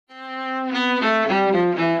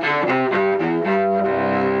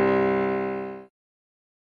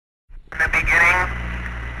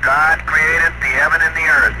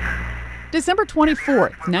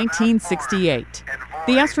24th, 1968.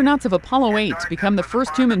 The astronauts of Apollo 8 become the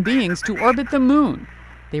first human beings to orbit the moon.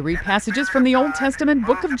 They read passages from the Old Testament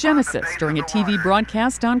book of Genesis during a TV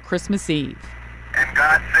broadcast on Christmas Eve. And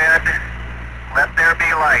God said, "Let there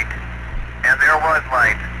be light." And there was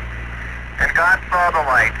light. And God saw the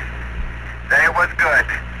light, that it was good.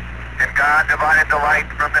 And God divided the light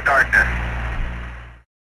from the darkness.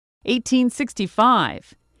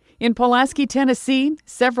 1865. In Pulaski, Tennessee,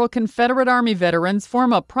 several Confederate Army veterans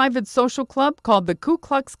form a private social club called the Ku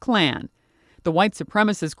Klux Klan. The white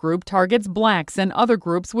supremacist group targets blacks and other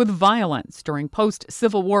groups with violence during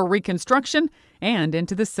post-Civil War Reconstruction and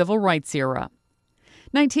into the Civil Rights era.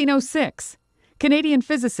 1906. Canadian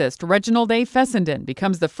physicist Reginald A. Fessenden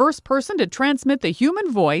becomes the first person to transmit the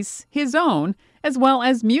human voice, his own, as well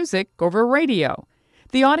as music over radio.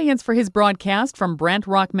 The audience for his broadcast from Brant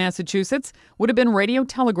Rock, Massachusetts, would have been radio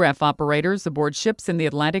telegraph operators aboard ships in the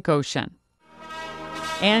Atlantic Ocean.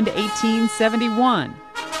 And 1871.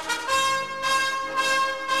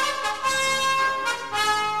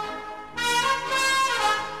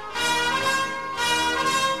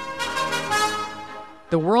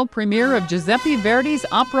 The world premiere of Giuseppe Verdi's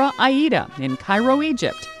opera Aida in Cairo,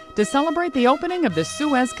 Egypt, to celebrate the opening of the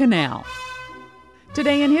Suez Canal.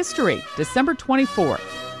 Today in history, December 24th.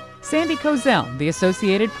 Sandy Kozel, The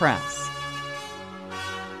Associated Press.